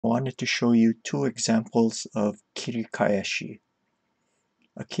I wanted to show you two examples of kirikaeshi.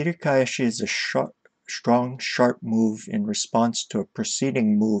 A kirikaeshi is a strong, sharp move in response to a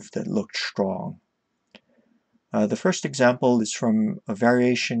preceding move that looked strong. The first example is from a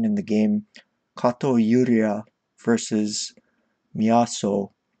variation in the game Kato Yuria versus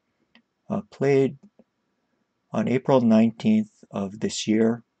Miyaso, played on April 19th of this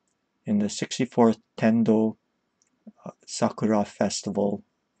year in the 64th Tendo Sakura festival,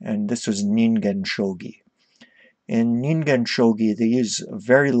 and this was Ningen Shogi. In Ningen Shogi, they use a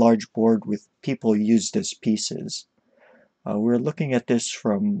very large board with people used as pieces. We're looking at this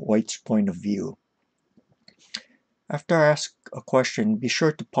from White's point of view. After I ask a question, be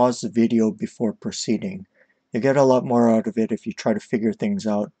sure to pause the video before proceeding. You get a lot more out of it if you try to figure things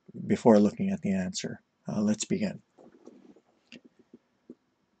out before looking at the answer. Let's begin.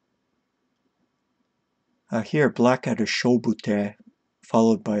 Here, black had a shobute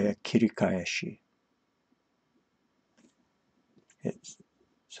followed by a kirikaeshi.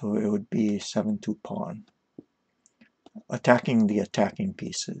 So it would be 7-2 pawn, attacking the attacking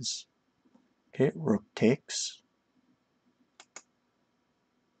pieces. Okay, rook takes.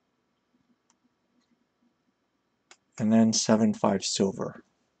 And then 7-5 silver.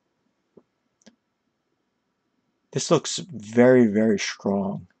 This looks very, very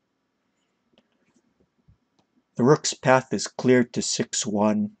strong. The rook's path is cleared to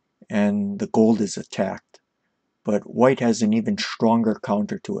 6-1 and the gold is attacked. But white has an even stronger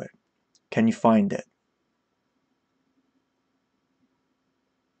counter to it. Can you find it?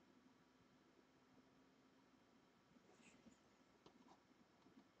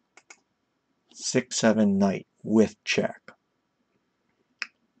 Six-7 knight with check.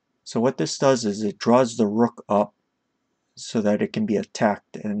 So what this does is it draws the rook up so that it can be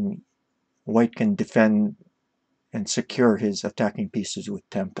attacked and white can defend and secure his attacking pieces with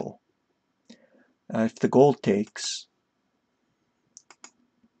tempo. If the gold takes,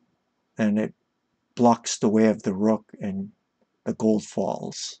 then it blocks the way of the rook and the gold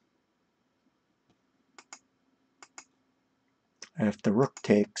falls. And if the rook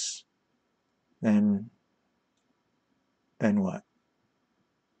takes, then what?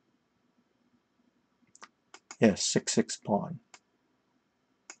 Yes, 6-6 pawn.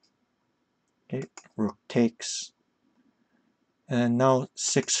 Okay, rook takes. And now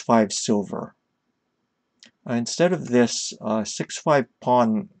 6-5 silver. Instead of this, 6-5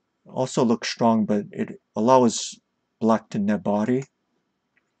 pawn also looks strong, but it allows black to nebari.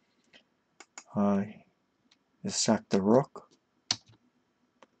 Sack the rook.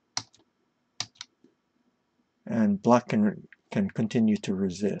 And black can continue to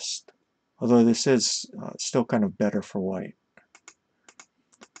resist. Although this is still kind of better for white.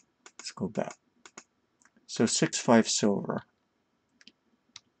 Let's go back. So 6-5 silver.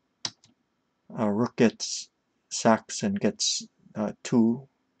 Rook gets sacks and gets two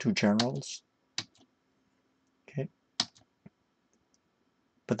generals. Okay.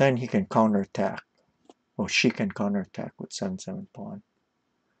 But then he can counterattack. Well, she can counterattack with 7-7 pawn.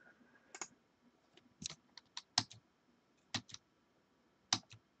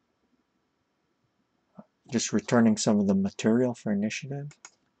 Just returning some of the material for initiative.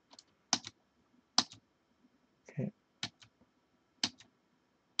 Okay.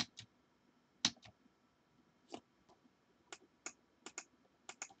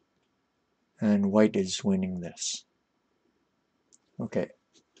 And white is winning this. Okay.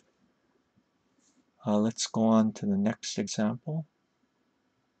 Let's go on to the next example.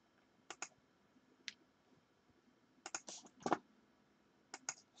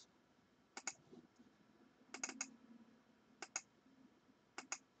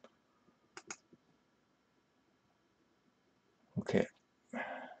 Okay.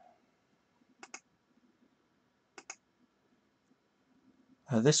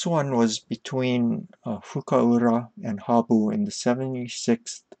 This one was between Fukaura and Habu in the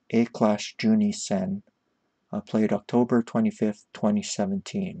 76th A-class Juni Sen, played October 25th,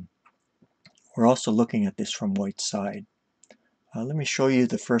 2017. We're also looking at this from white's side. Let me show you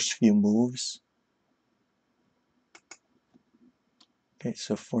the first few moves. Okay,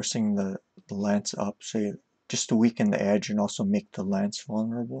 so forcing the lance up, so just to weaken the edge and also make the lance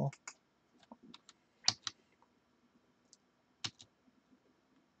vulnerable.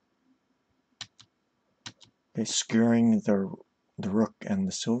 Okay, skewering the rook and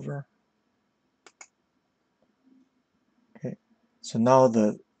the silver. Okay, so now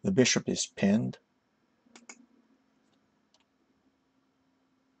the bishop is pinned.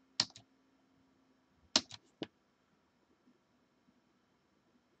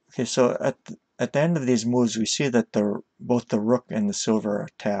 Okay, so at at the end of these moves, we see that both the rook and the silver are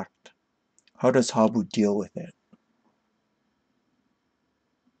attacked. How does Habu deal with it?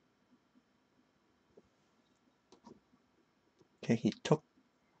 Okay, he took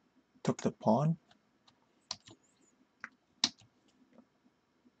the pawn.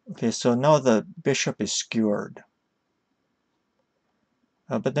 Okay, so now the bishop is skewered.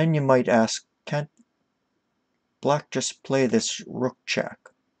 But then you might ask, can't black just play this rook check?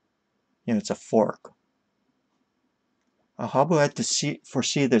 You know, it's a fork. Habu had to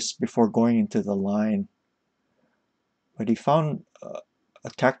foresee this before going into the line, but he found a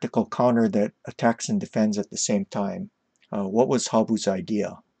tactical counter that attacks and defends at the same time. What was Habu's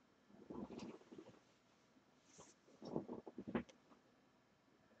idea?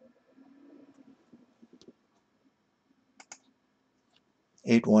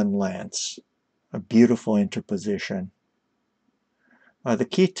 Eight-one lance, a beautiful interposition. The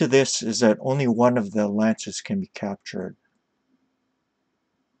key to this is that only one of the lances can be captured.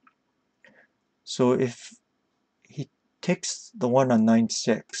 So if he takes the one on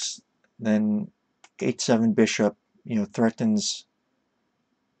 9-6, then 8-7 bishop, you know, threatens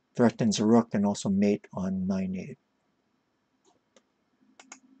a rook and also mate on 9-8.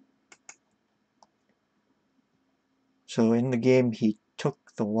 So in the game, he took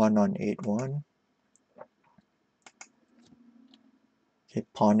the one on 8-1. Okay,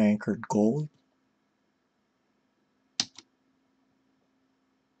 pawn anchored gold.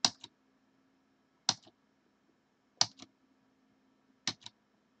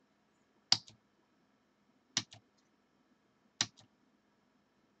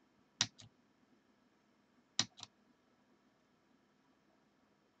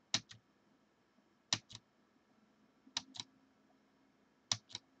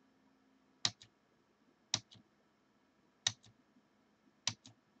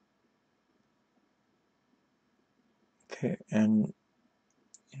 Okay, and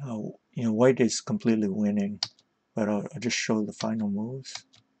you know, white is completely winning, but I'll just show the final moves.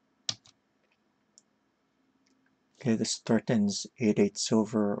 Okay, this threatens 8-8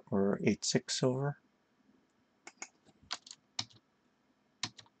 silver or 8-6 silver.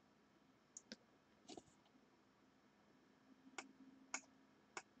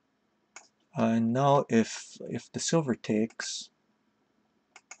 And now if the silver takes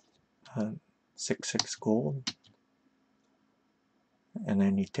 6-6 gold, and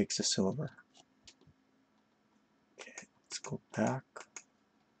then he takes the silver. Okay, let's go back.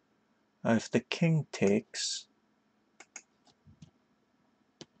 If the king takes,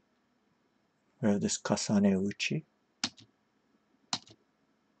 we have this kasane uchi,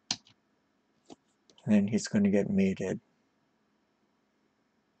 and then he's going to get mated.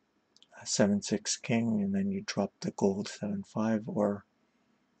 7-6 king, and then you drop the gold 7-5, or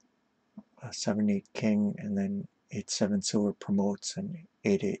 7-8 king, and then 8-7 silver promotes, and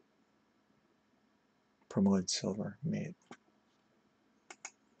 8-8 promoted silver mate.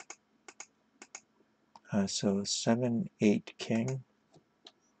 So 7-8 king.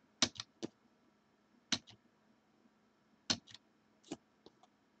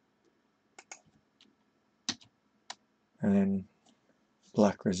 And then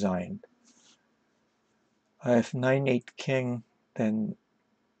black resigned. If 9-8 king, then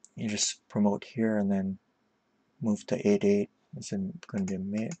you just promote here and then move to 8-8. It's going to be a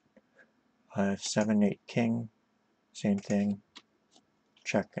mate. If 7-8 king, same thing.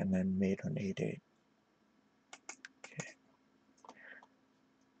 Check and then mate on 8-8.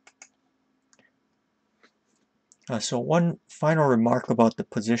 So one final remark about the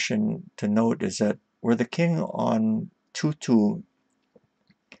position to note is that were the king on 2-2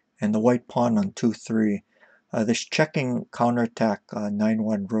 and the white pawn on 2-3, this checking counterattack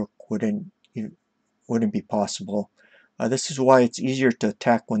 9-1 rook wouldn't be possible. This is why it's easier to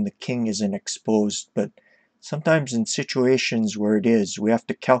attack when the king isn't exposed, but sometimes in situations where it is, we have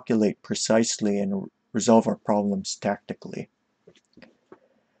to calculate precisely and resolve our problems tactically.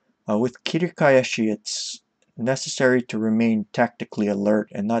 With kirikaeshi, it's necessary to remain tactically alert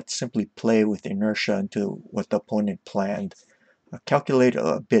and not simply play with inertia into what the opponent planned. Calculate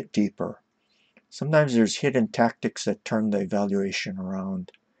a bit deeper. Sometimes there's hidden tactics that turn the evaluation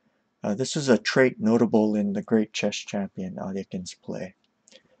around. This is a trait notable in the great chess champion Alekhine's play.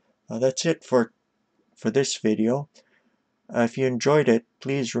 That's it for this video. If you enjoyed it,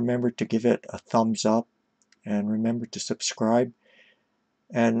 please remember to give it a thumbs up and remember to subscribe.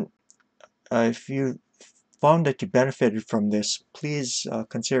 And if you found that you benefited from this, please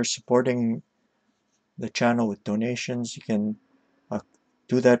consider supporting the channel with donations. You can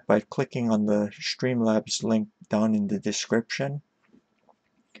do that by clicking on the Streamlabs link down in the description.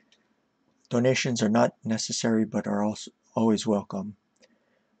 Donations are not necessary but are also always welcome.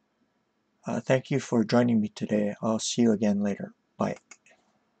 Thank you for joining me today. I'll see you again later. Bye.